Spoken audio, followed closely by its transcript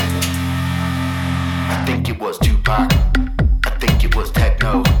think it was Tupac. I think it was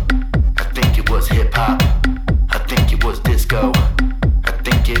techno. I think it was hip hop. I think it was disco. I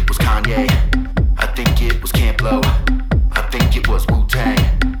think it was Kanye. I think it was Camp Lo. I think it was Wu-Tang.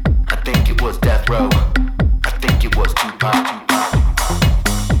 I think it was Death Row. I think it was Tupac.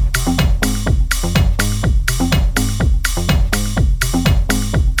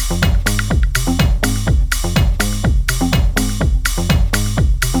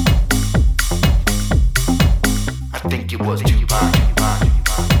 I think it was Tupac.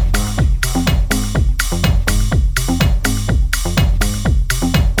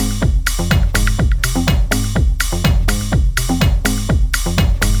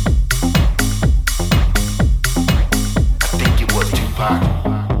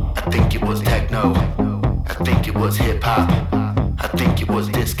 I think it was techno. I think it was hip hop. I think it was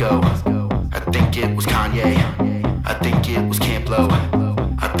disco. I think it was Kanye. I think it was Camp Lo.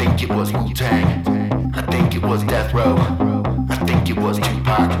 I think it was Wu-Tang. I think it was Death Row. I think it was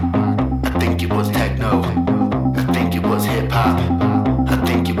Tupac. I think it was techno. I think it was hip hop. I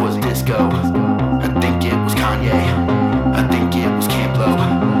think it was disco. I think it was Kanye. I think it was Camp Lo.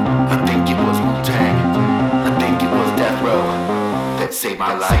 I think it was Wu-Tang. I think it was Death Row. That saved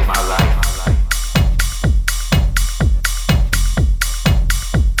my life, my life.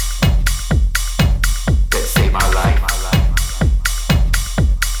 That saved my life.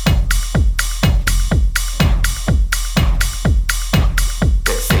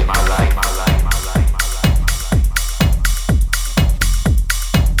 That saved my life, my life, my life, my life, my life.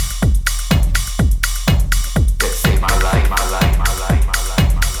 That saved my life, my life, my life, my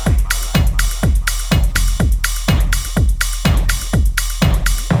life, my life, my life.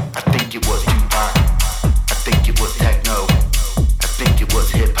 I think it was Tupac. I think it was techno. I think it was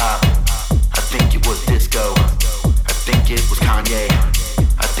hip hop. I think it was disco. I think it was Kanye.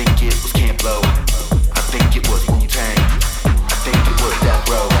 I think it was Camp Lo. I think it was Wu-Tang. I think it was Death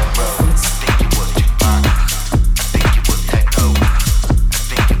Row. I think it was Tupac. I think it was techno. I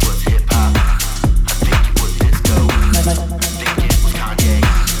think it was hip hop. I think it was disco. I think it was Kanye.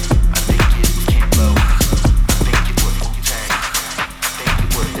 I think it was Camp Lo. I think it was Wu-Tang. I think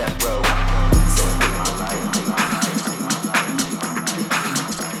it was Death Row.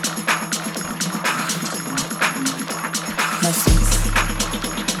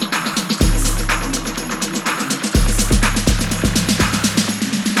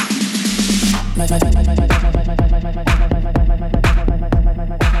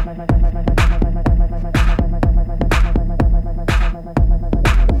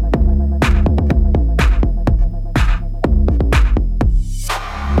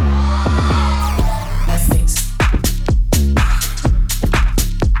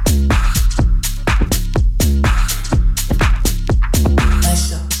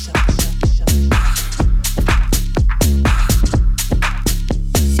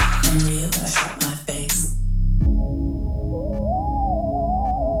 I'm real, I shot my face.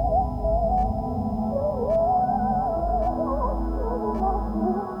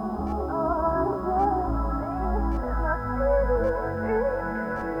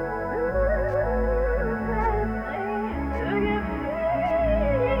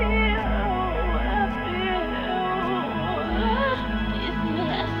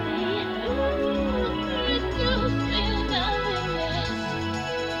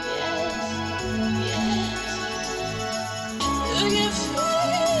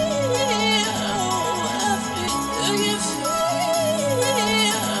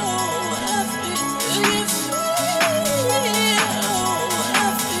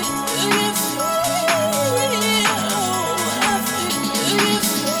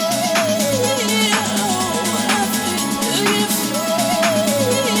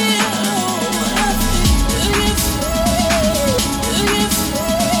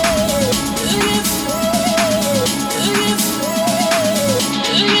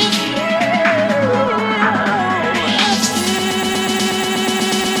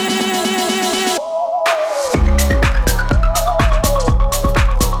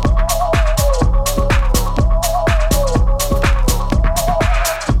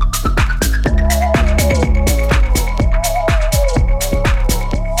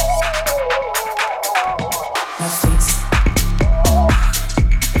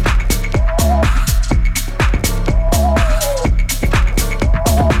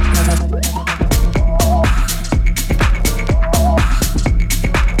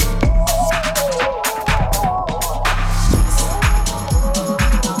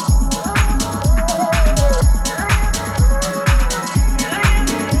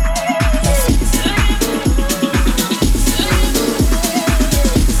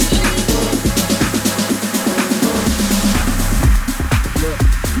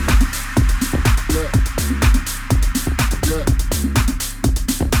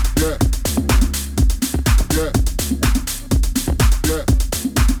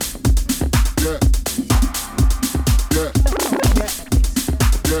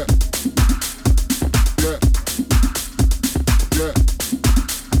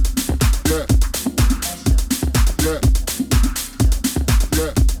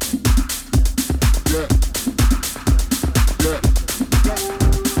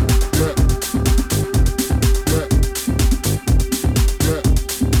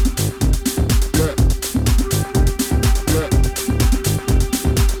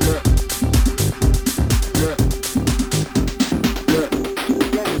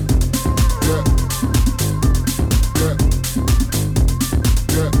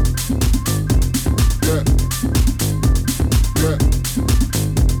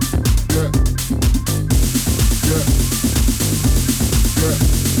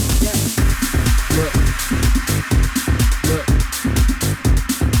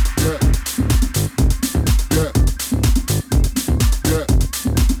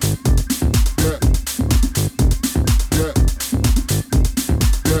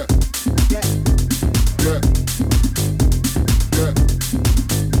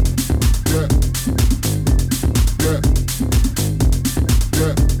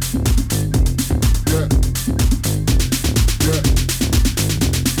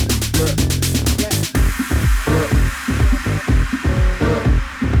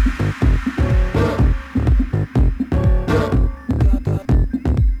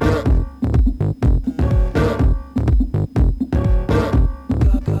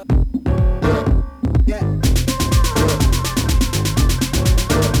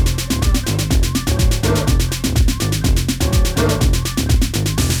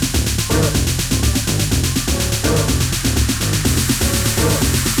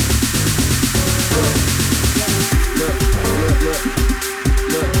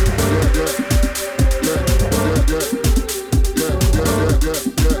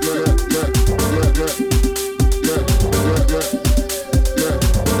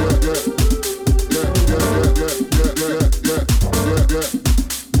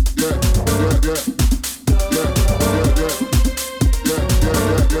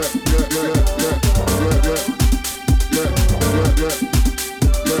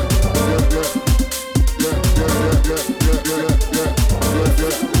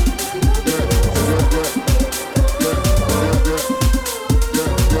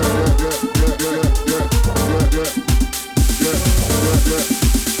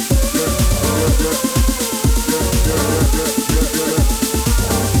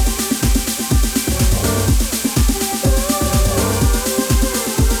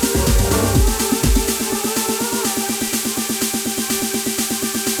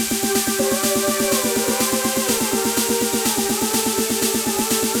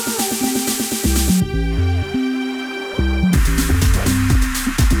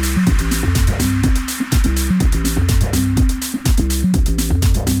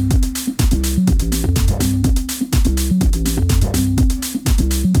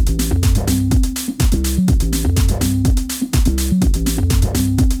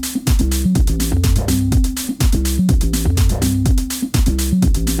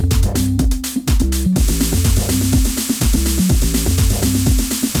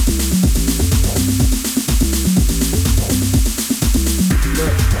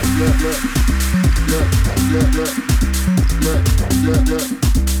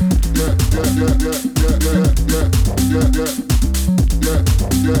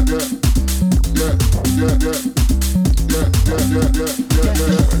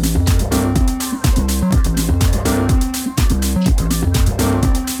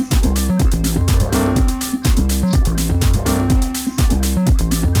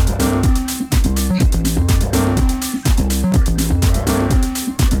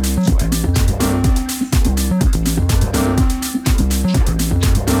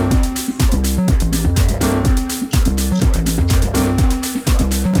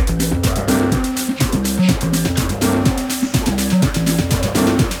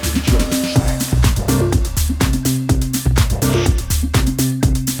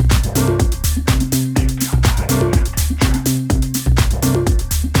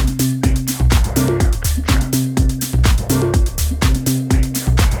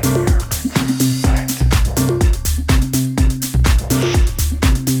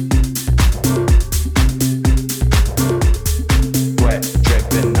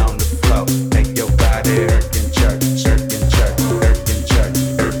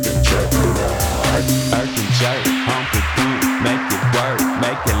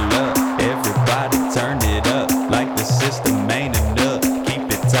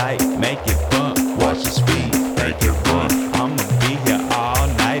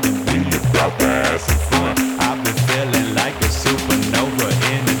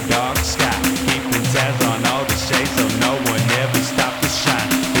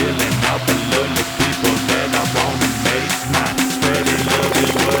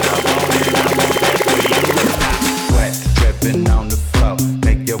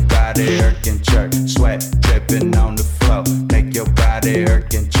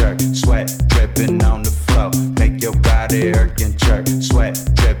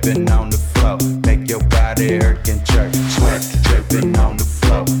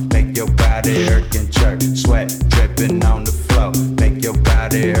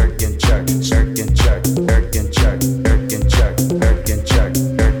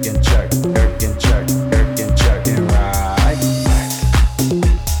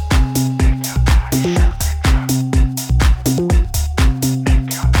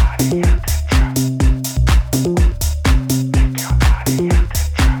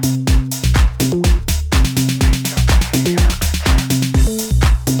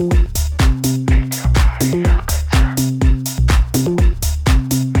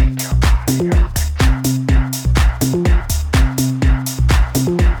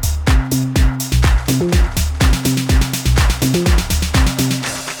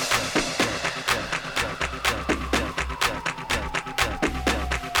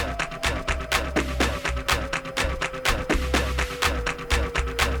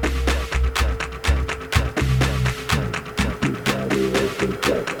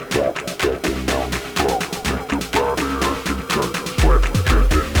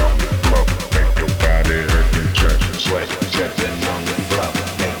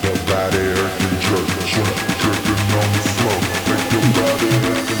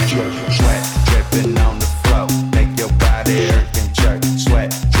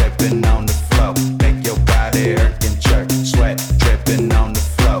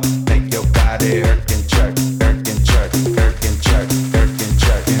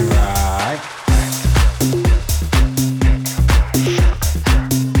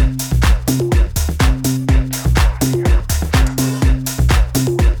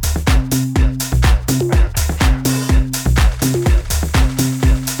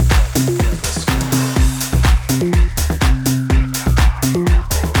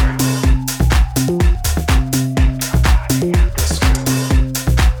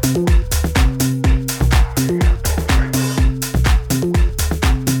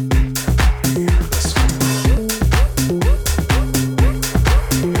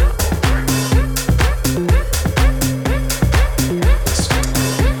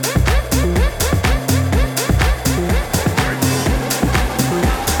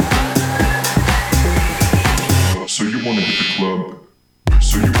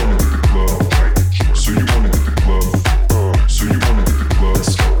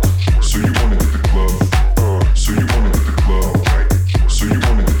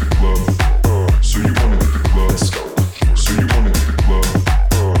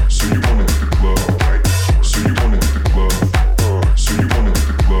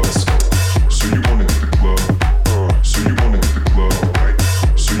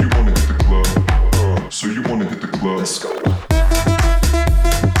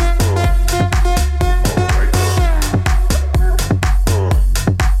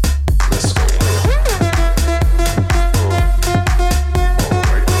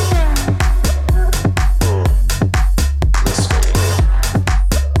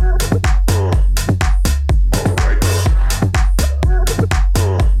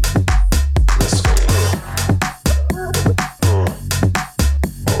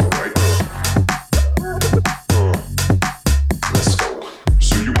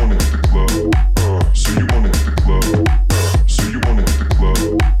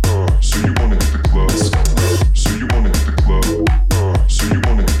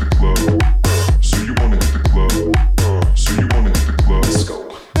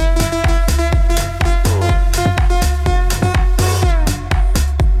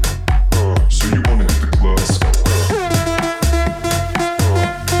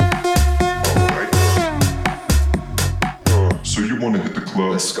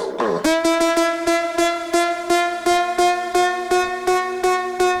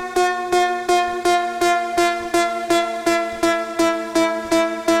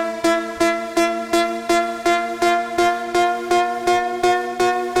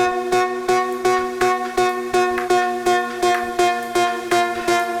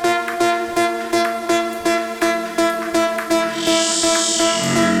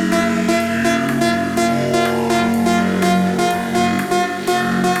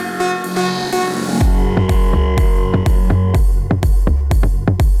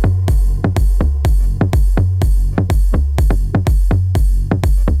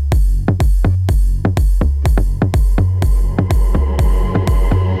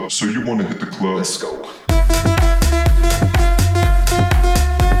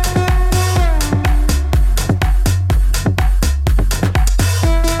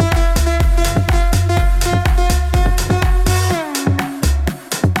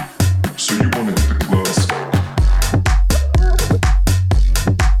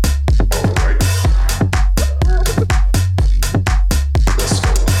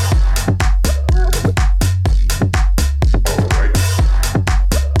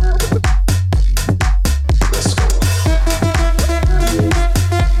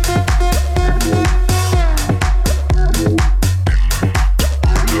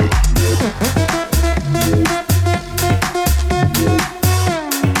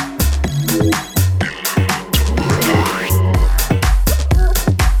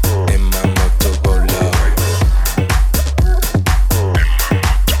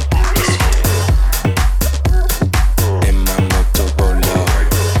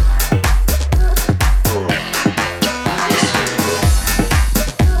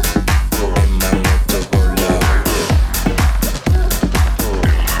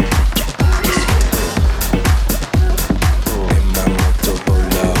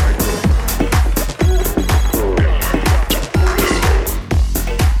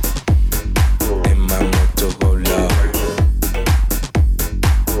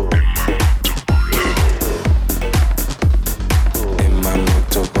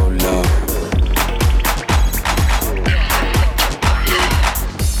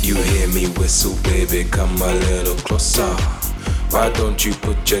 You hear me whistle, baby, come a little closer. Why don't you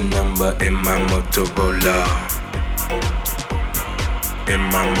put your number in my Motorola? In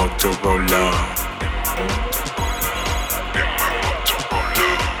my Motorola.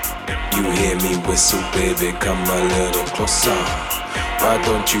 You hear me whistle, baby, come a little closer. Why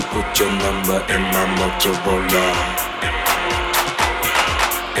don't you put your number in my Motorola?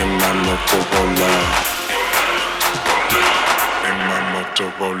 In my Motorola. In my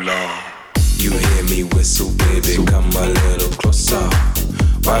Motorola. You hear me whistle, baby, come a little closer.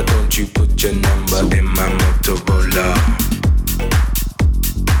 Why don't you put your number in my Motorola?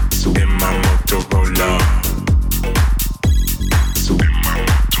 In my Motorola.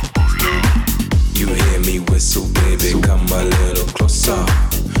 You hear me whistle, baby, come a little closer.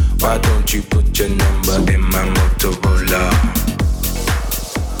 Why don't you put your number in my Motorola?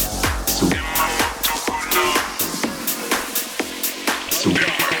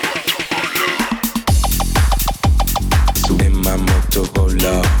 In my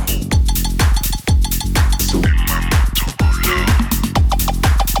Motorola.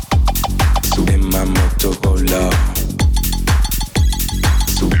 In my Motorola.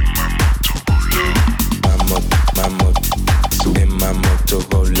 In my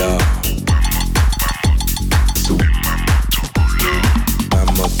Motorola.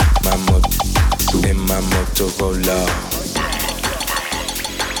 In my Motorola.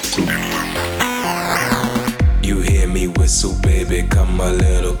 You hear me whistle, baby, come a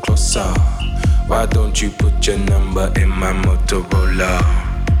little closer. Why don't you put your number in my Motorola?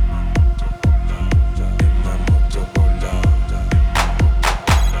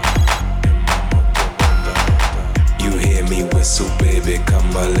 You hear me whistle, baby,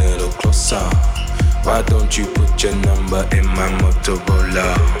 come a little closer. Why don't you put your number in my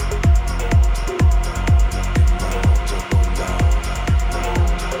Motorola?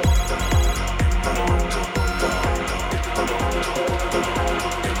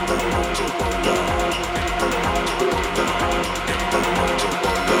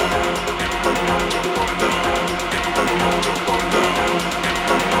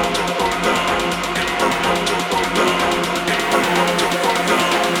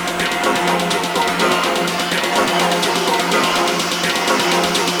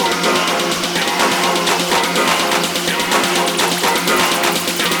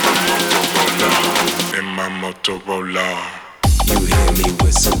 Motorola. You hear me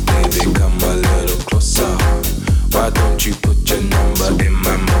whistle, baby, come a little closer. Why don't you put your number in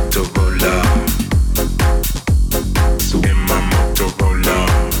my Motorola? In my Motorola.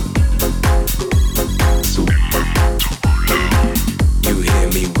 You hear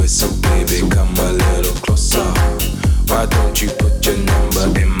me whistle, baby, come a little closer. Why don't you put your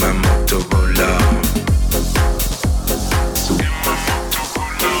number in my Motorola?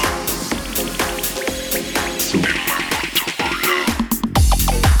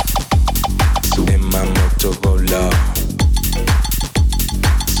 Motorola.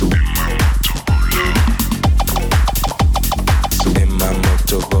 In my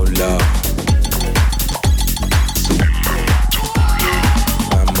Motorola.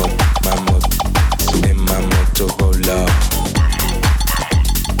 In my Motorola.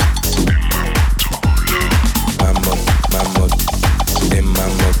 In my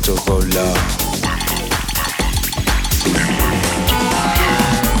Motorola.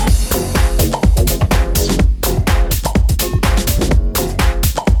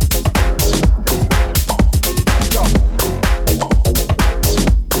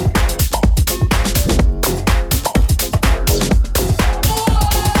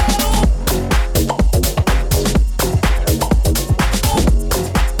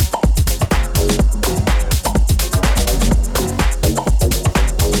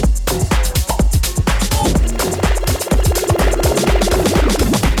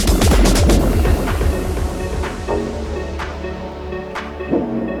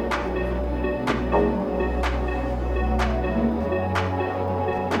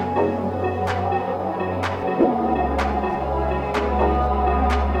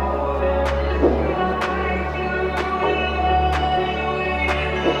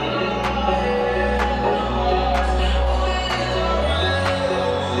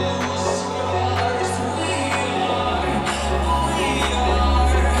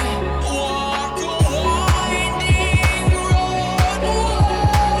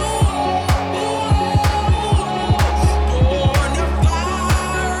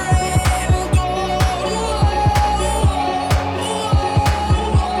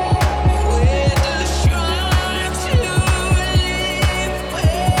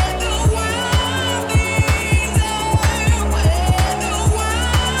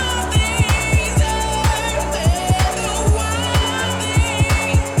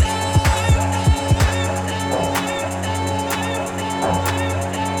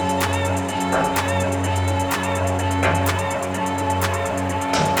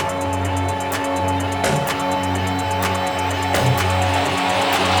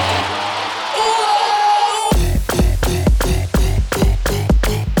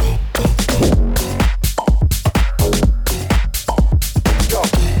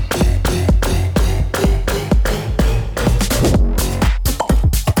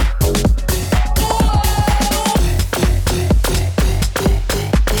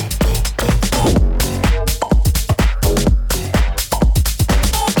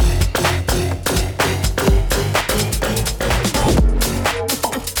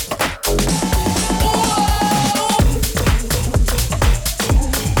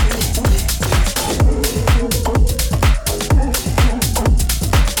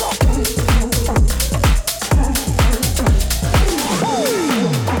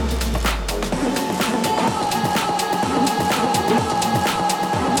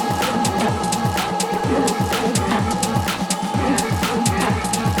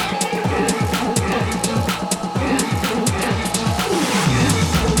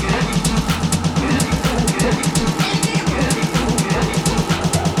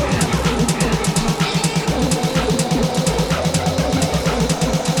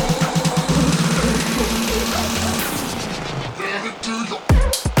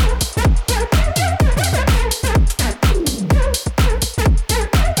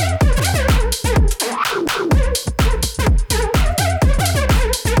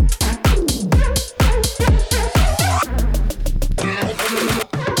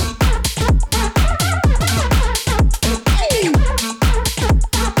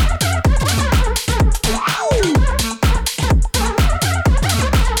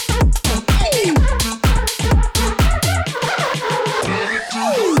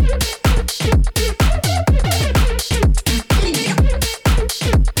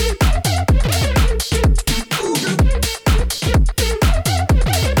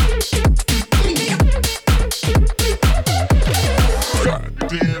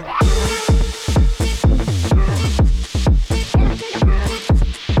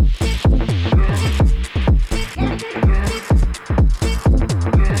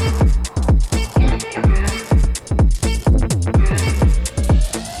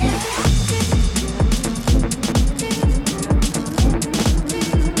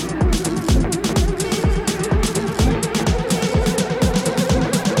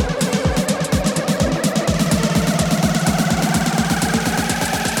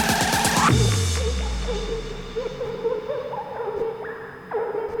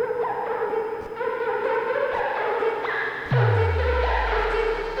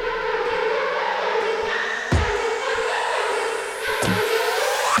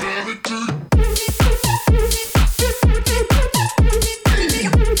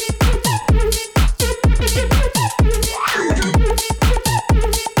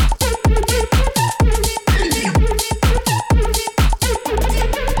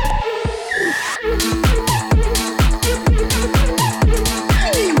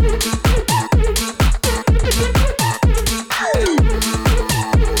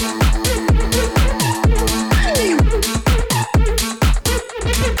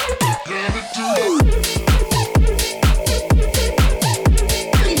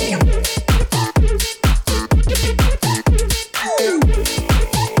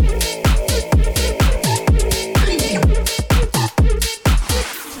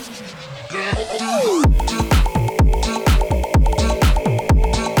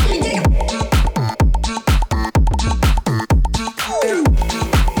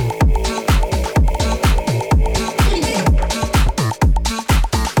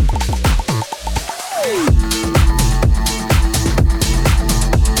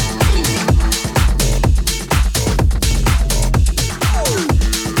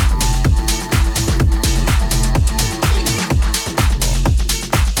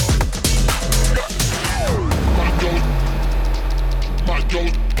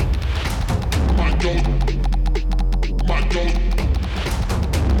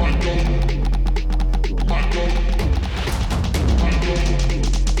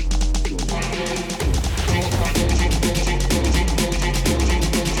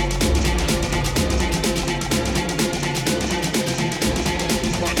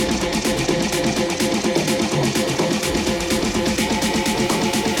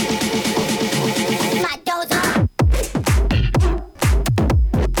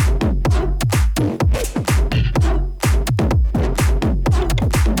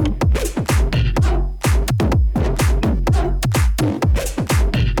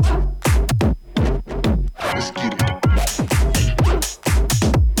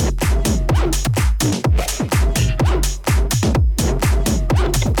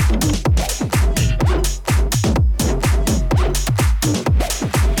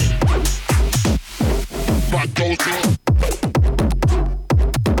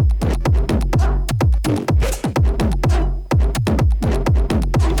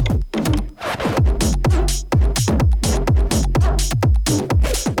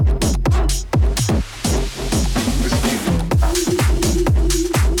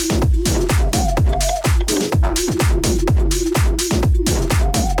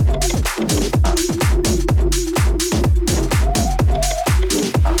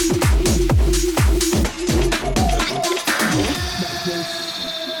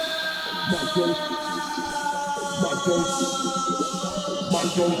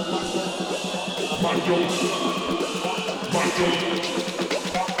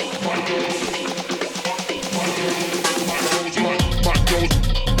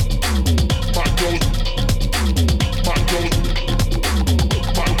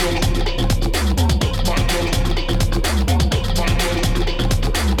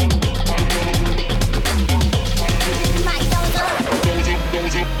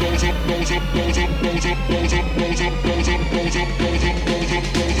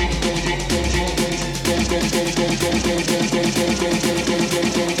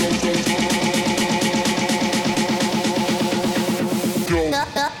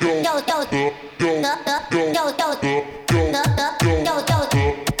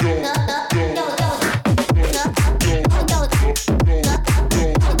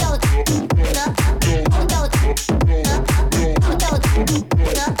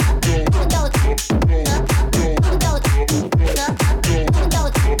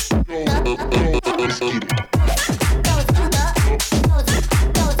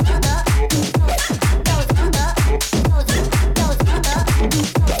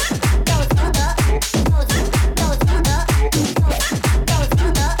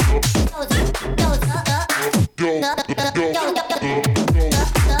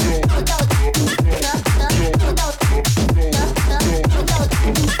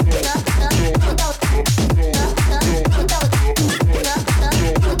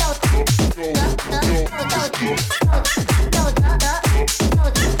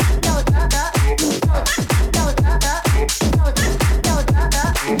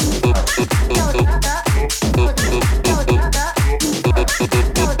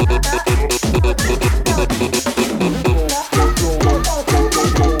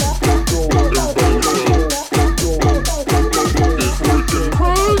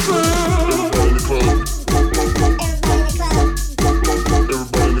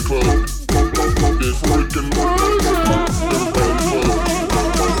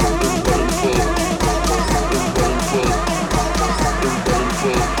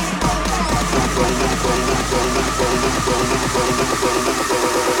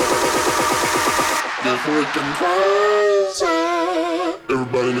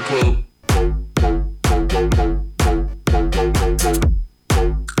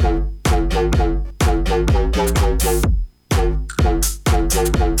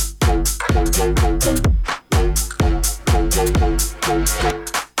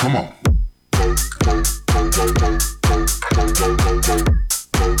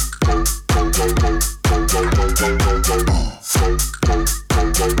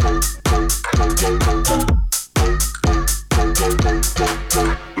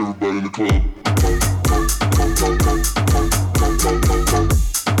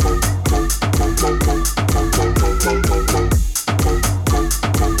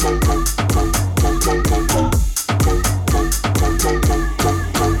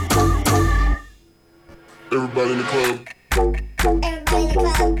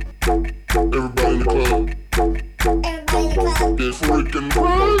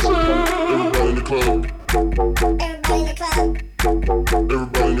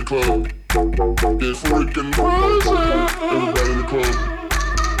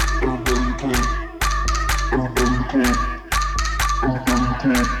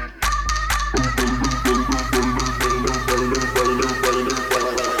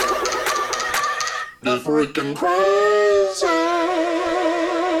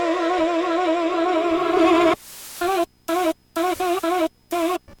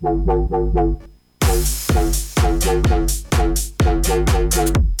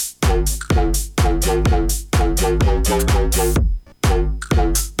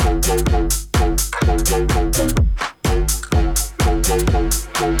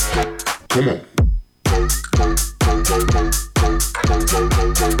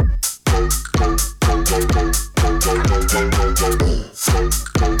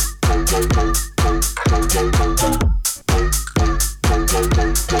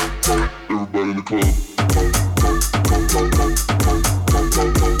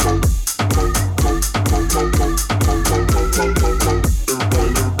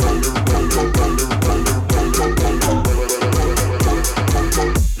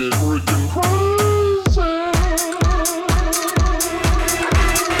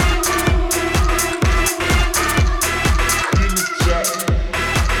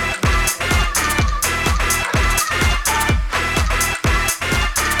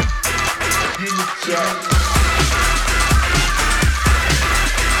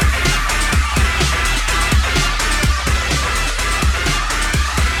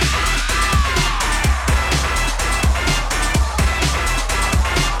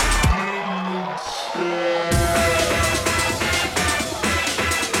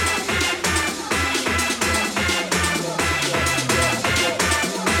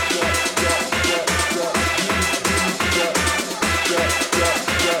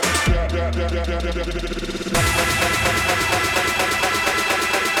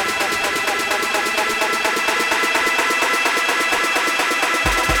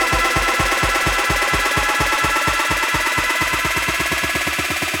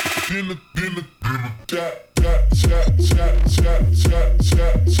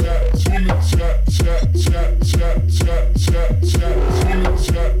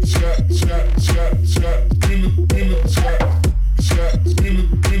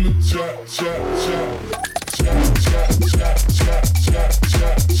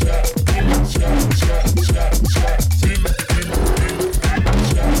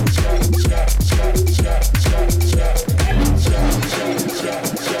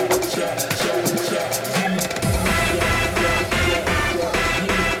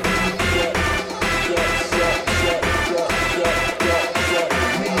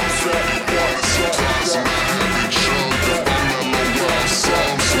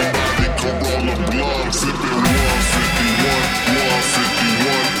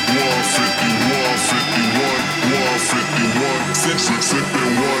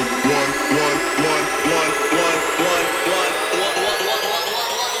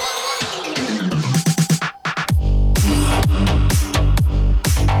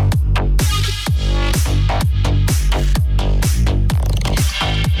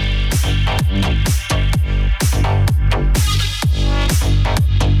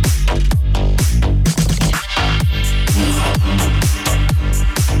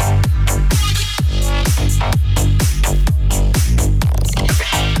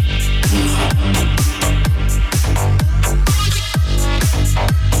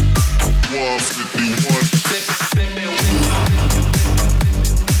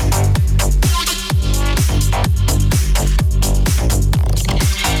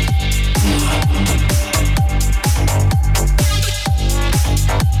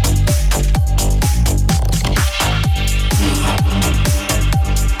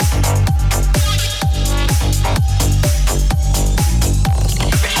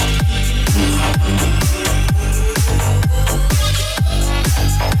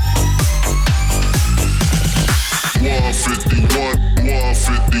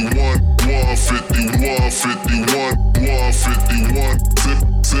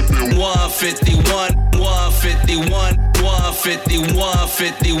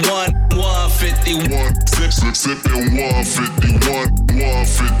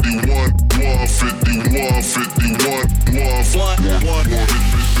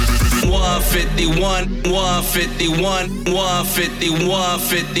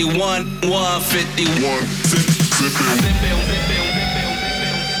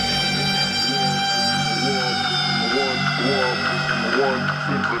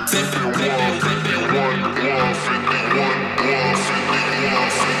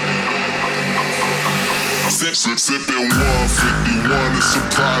 Sipping 151 is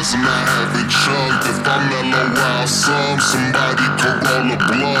surprising I haven't chugged. If I mellow out somebody could roll a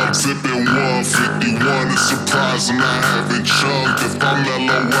blunt. Sipping 151 is surprising I haven't chugged. If I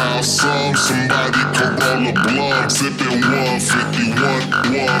mellow out somebody could roll a blunt. Sipping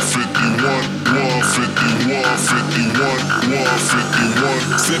 151, 151, 151, 151,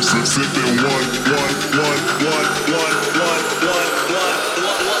 151. Sipping 1.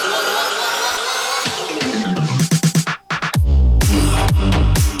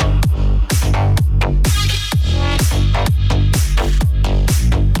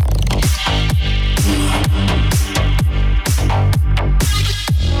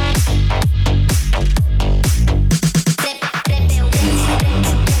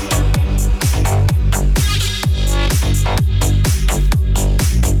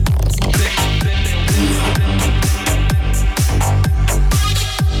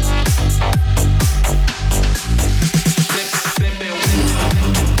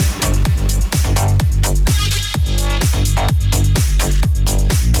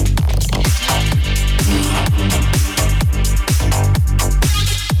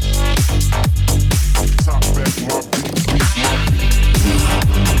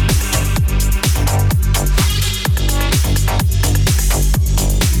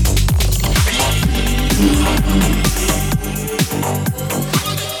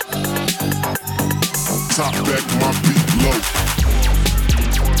 top back, my beat low.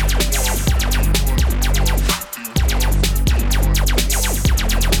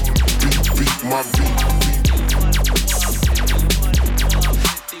 Beat, my beat.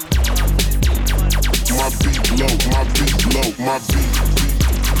 My beat low, my beat low, my beat.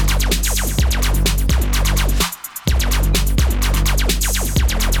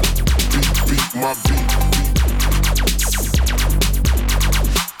 Beat, my beat.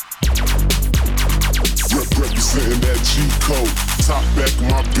 that G code. Top back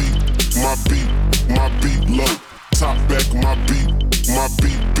my beat, my beat, my beat low. Top back my beat, my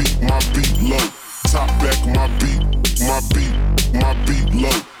beat, my beat low. Top back my beat, my beat, my beat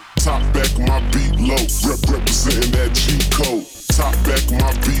low. Top back my beat low. Representing that G code. Top back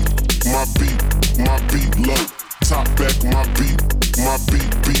my beat, my beat, my beat low. Top back my beat, my beat,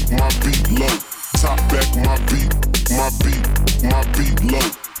 my beat low. Top back my beat, my beat, my beat low.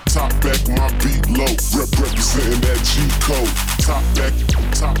 Top back my beat low. Representing that G code. Top back,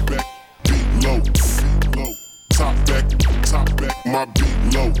 beat low, low. Top back, my beat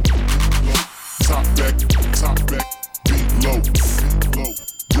low. Top back, beat low, low.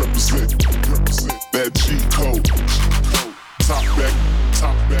 Represent that G code. Top back,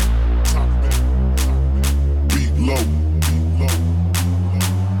 beat low, low.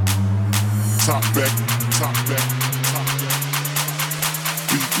 Top back,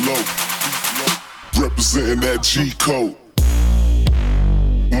 beat low. Representing that G code.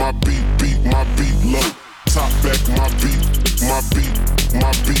 My beat, my beat low. Top back my beat, my beat,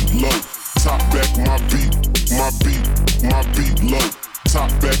 my beat low. Top back my beat, my beat, my beat low. Top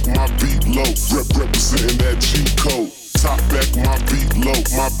back my beat low. Representing that G code. Top back my beat low,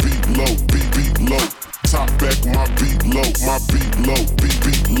 my beat low, beat low. Top back my beat low, my beat low, beat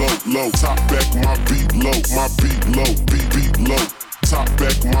low, low. Top back my beat low, my beat low, beat low. Top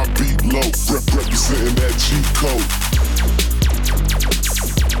back my beat low. Representing that G code.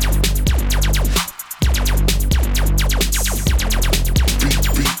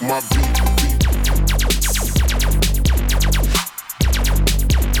 My beat,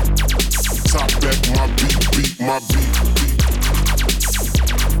 top back my beat, my beat,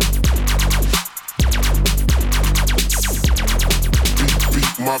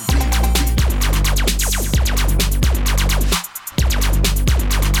 my beat,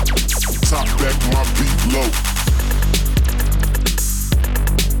 top back my beat low.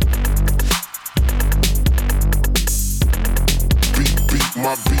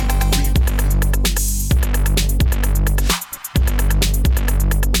 My beat,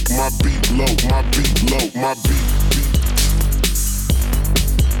 my beat low, my beat low, my beat,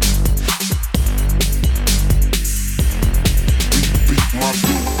 my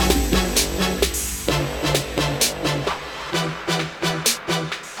beat.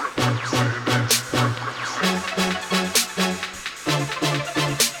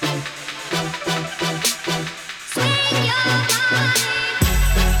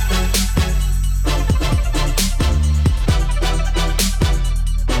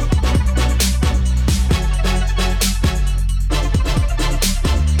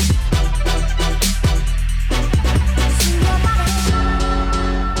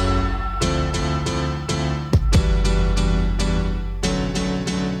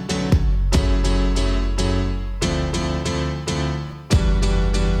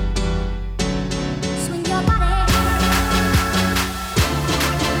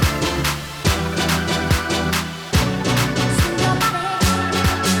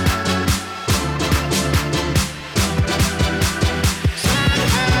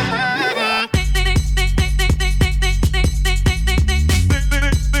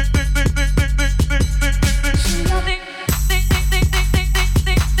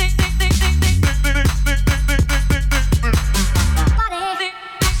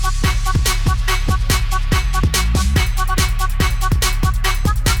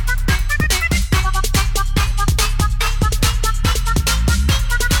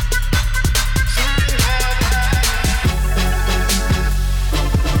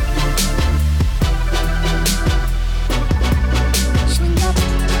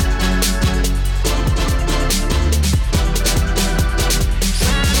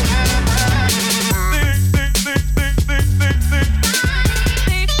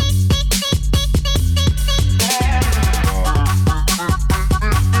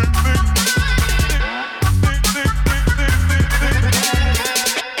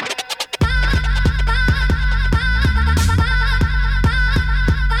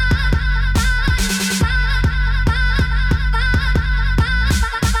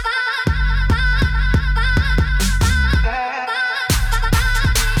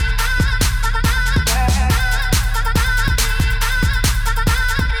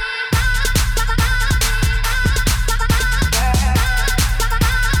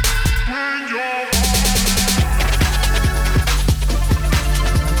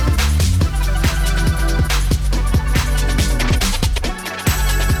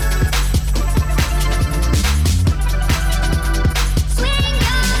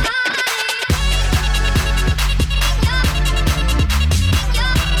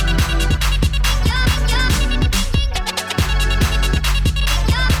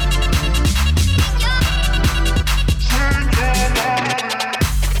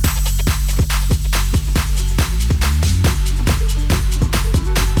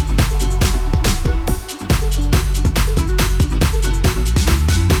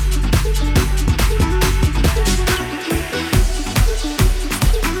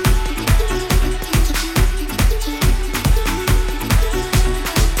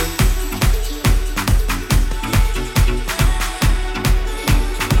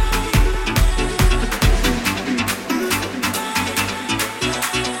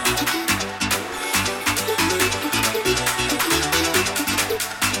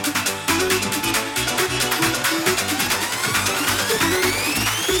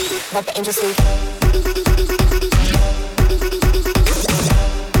 Let the angels sleep.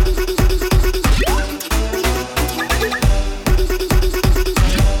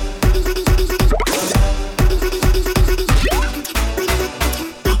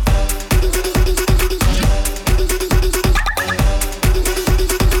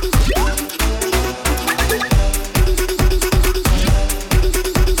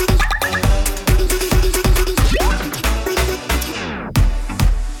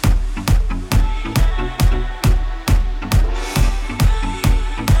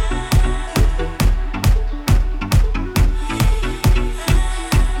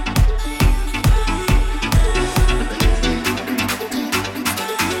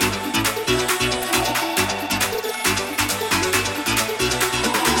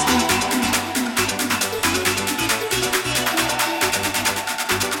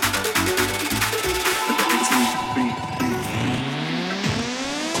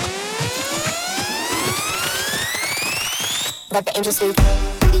 Let the angels sleep.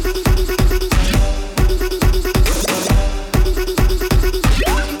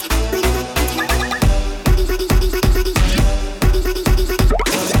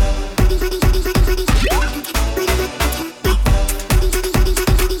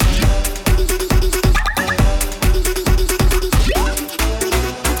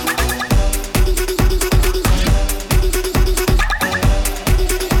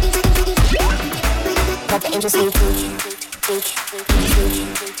 Let the angels sleep.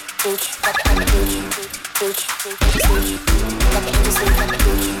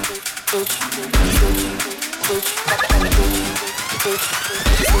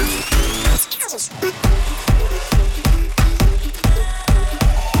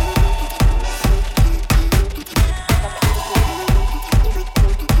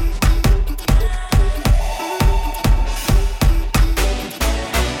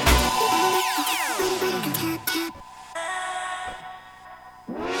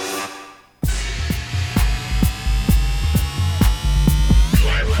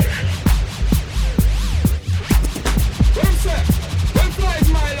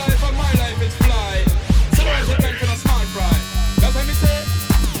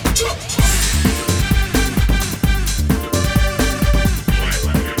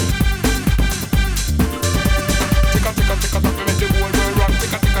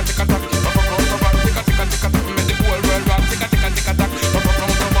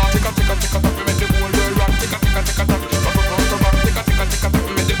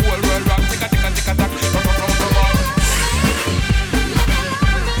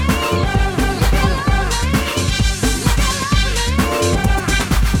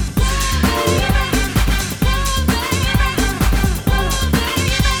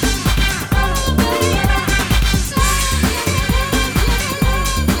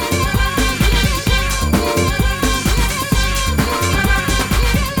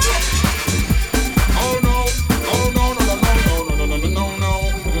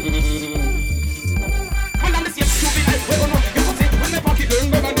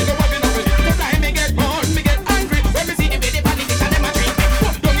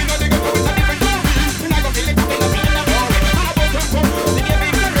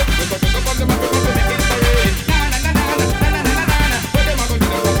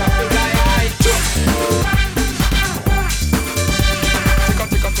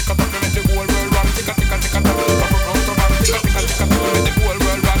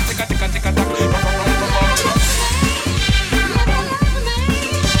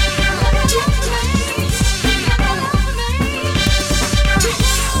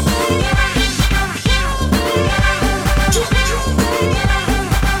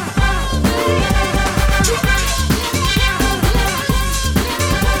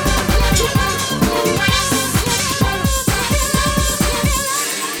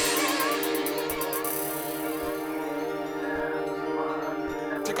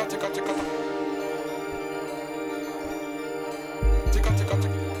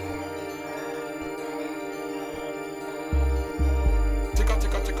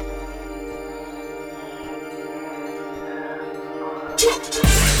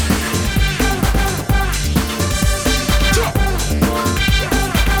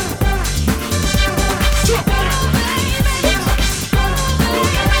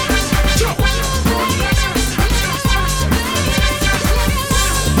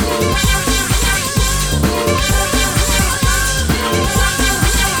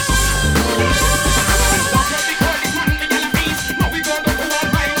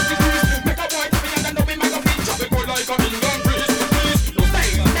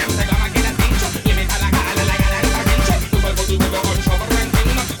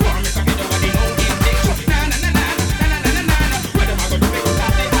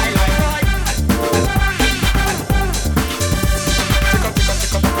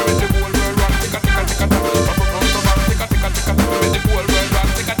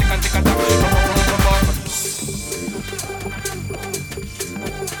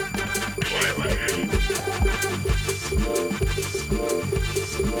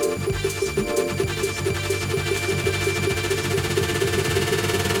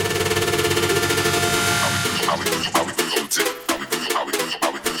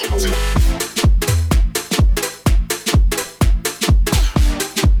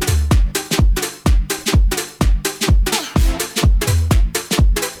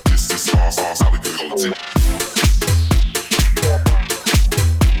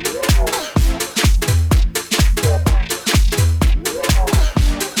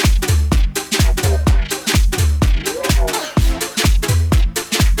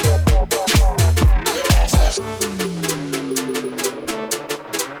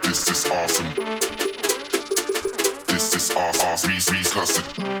 cuss it.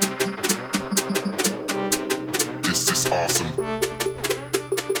 This is awesome.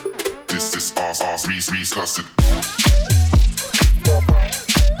 This is awesome. Reese cuss it.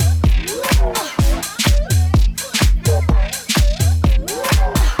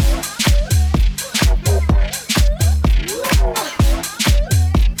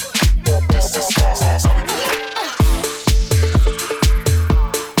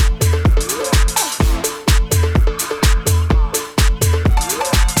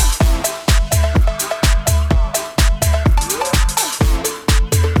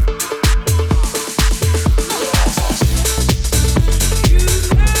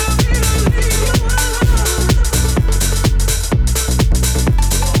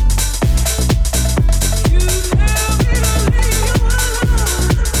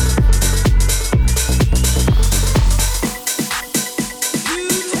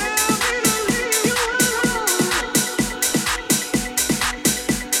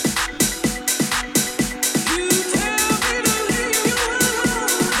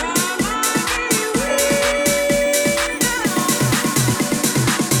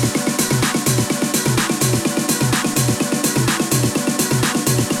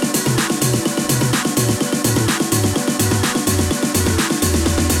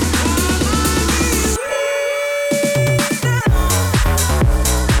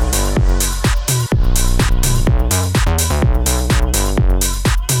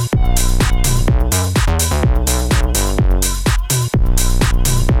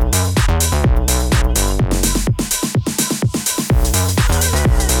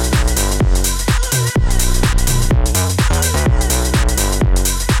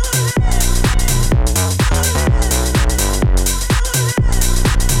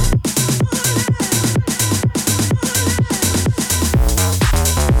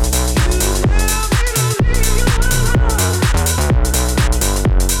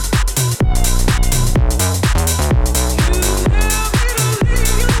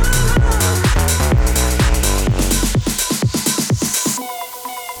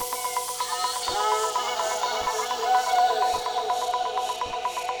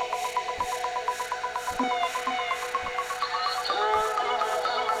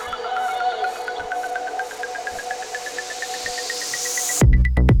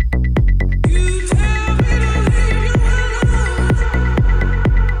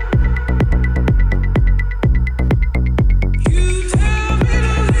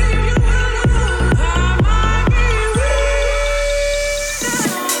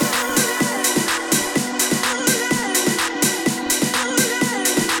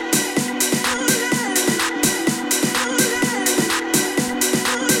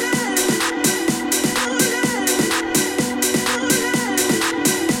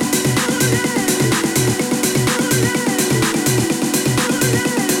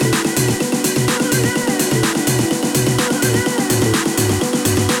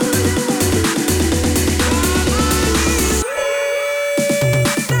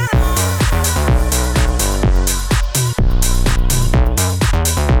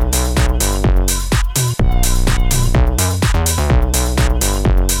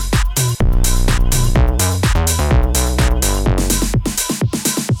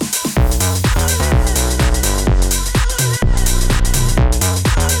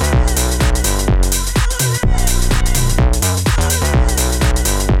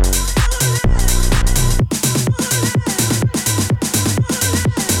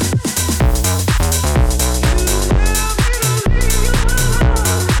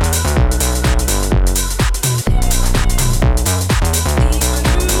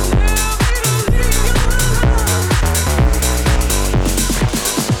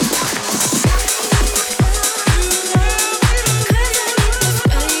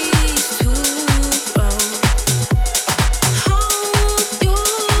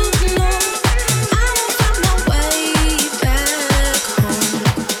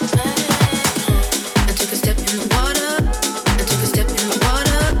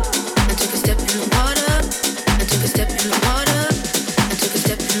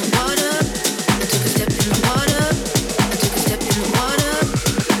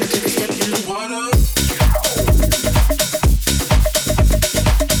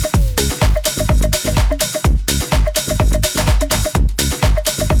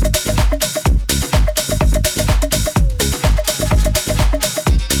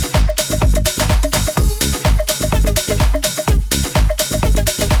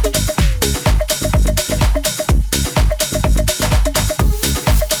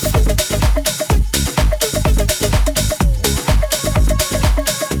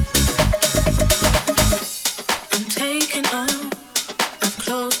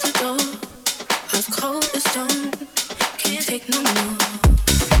 close the door. I've cold as stone. Can't take no more.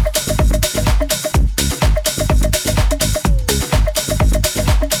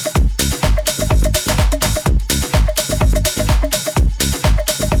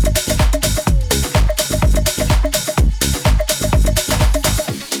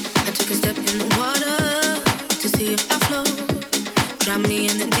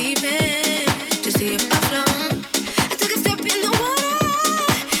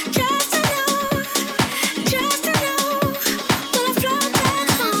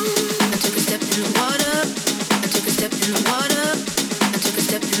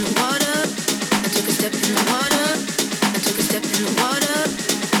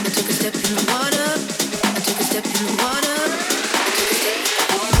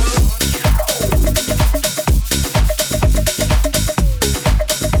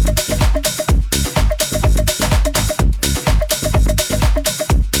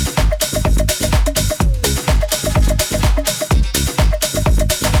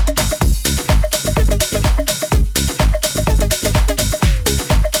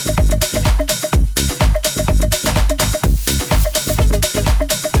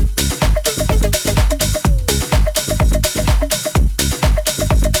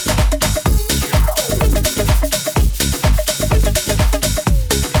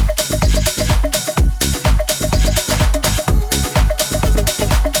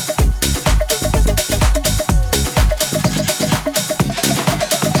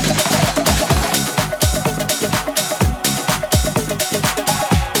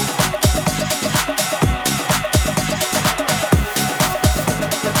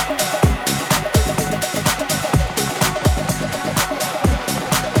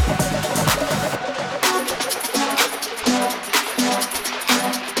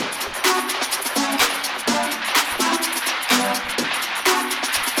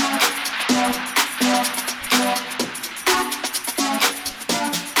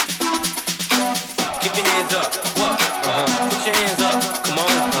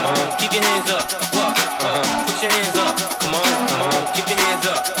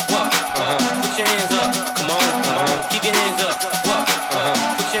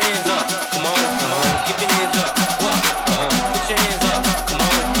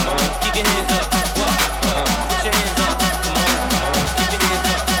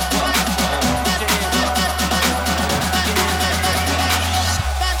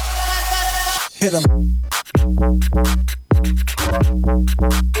 Hit 'em.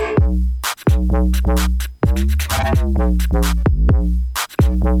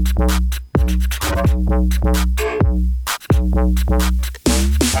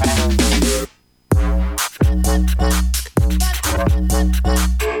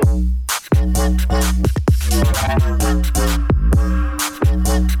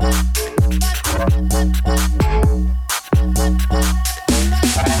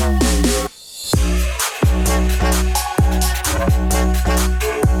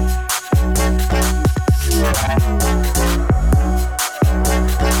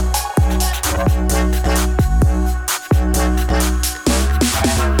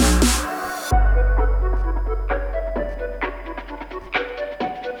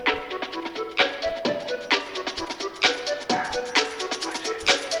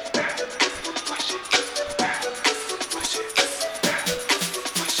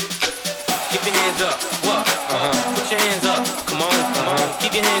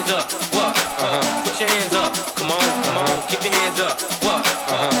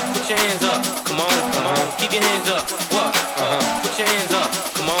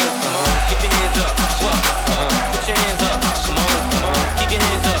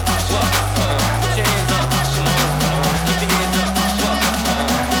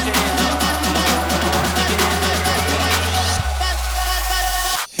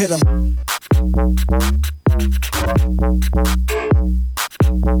 Hit 'em.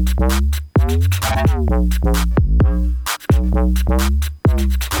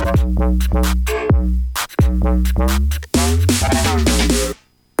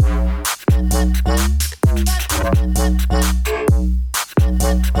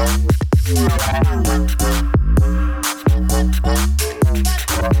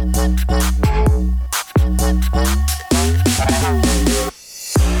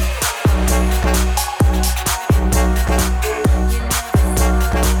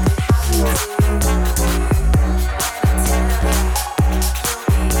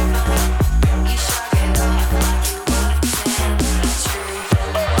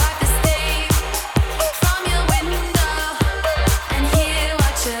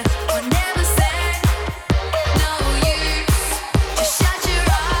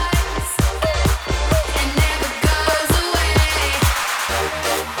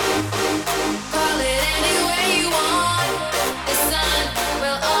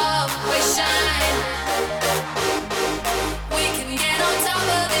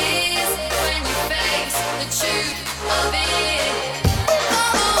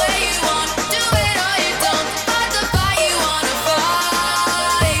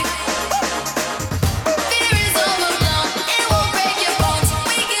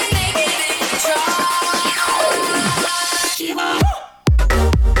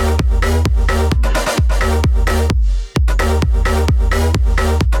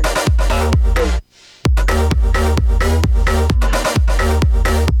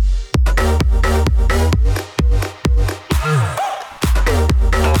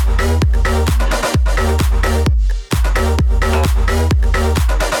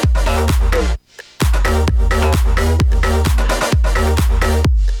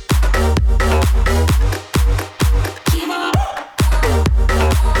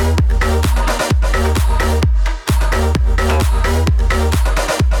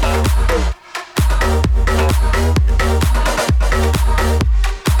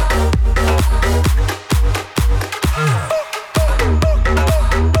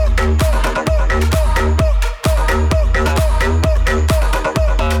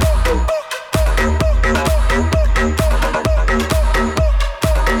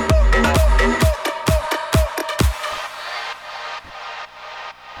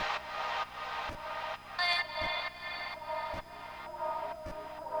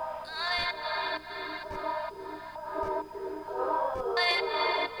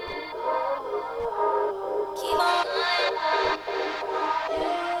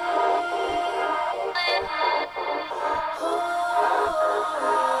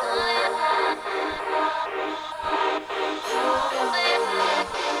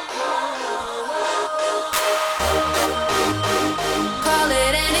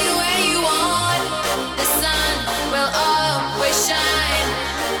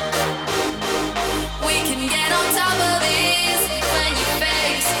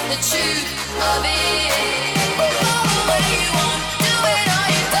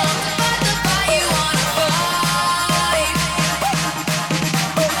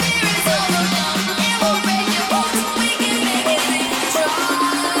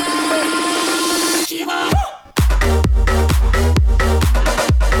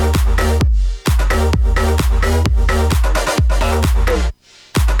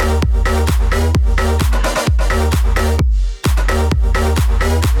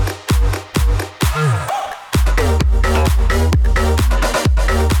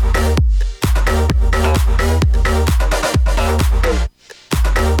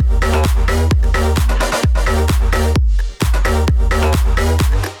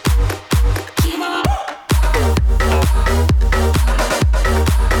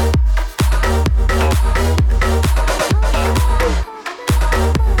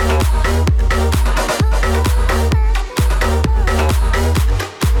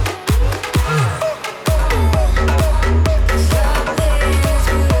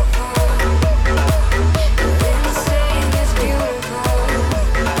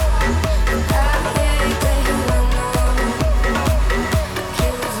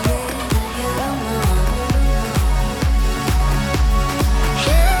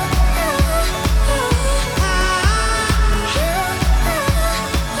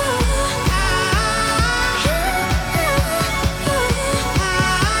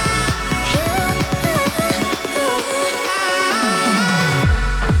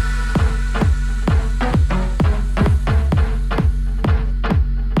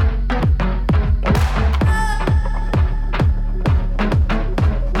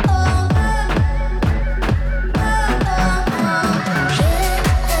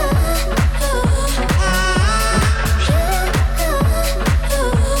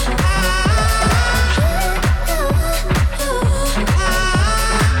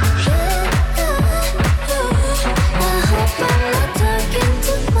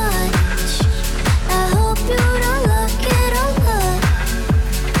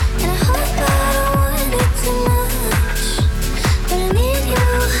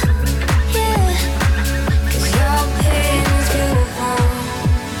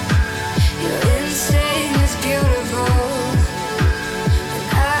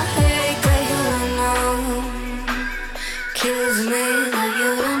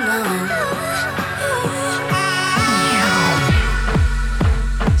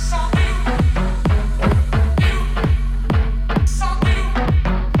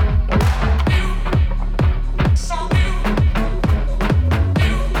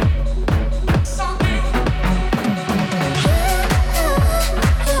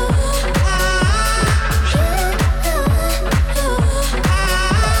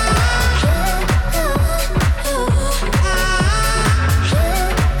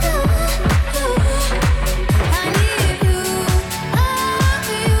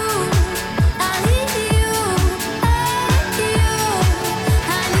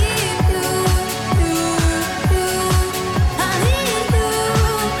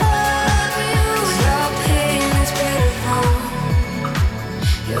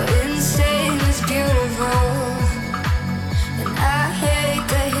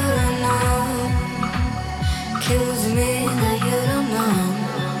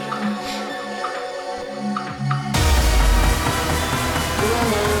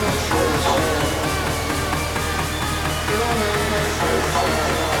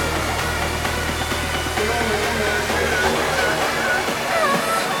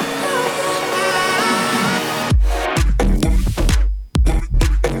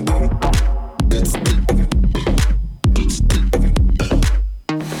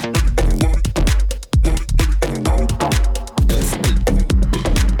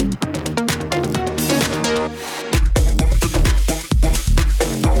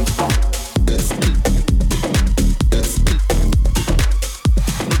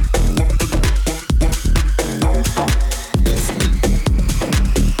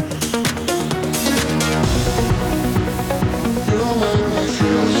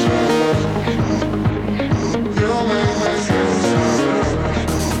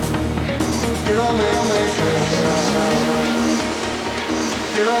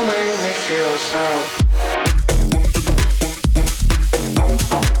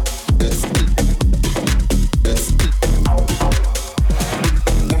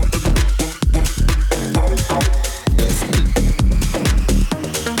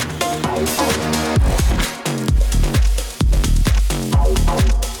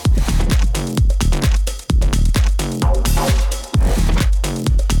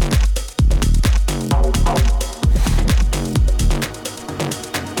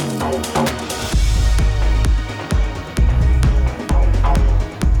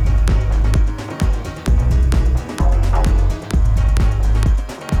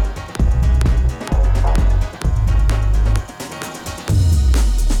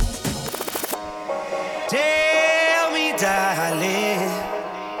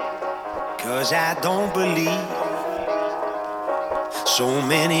 'cause I don't believe. So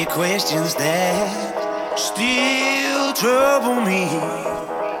many questions that still trouble me.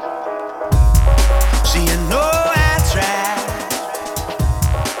 See, I know I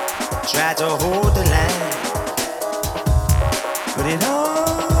tried to hold the line, but it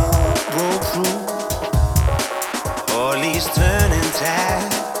all broke through. All these turning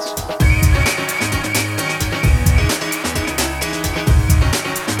tides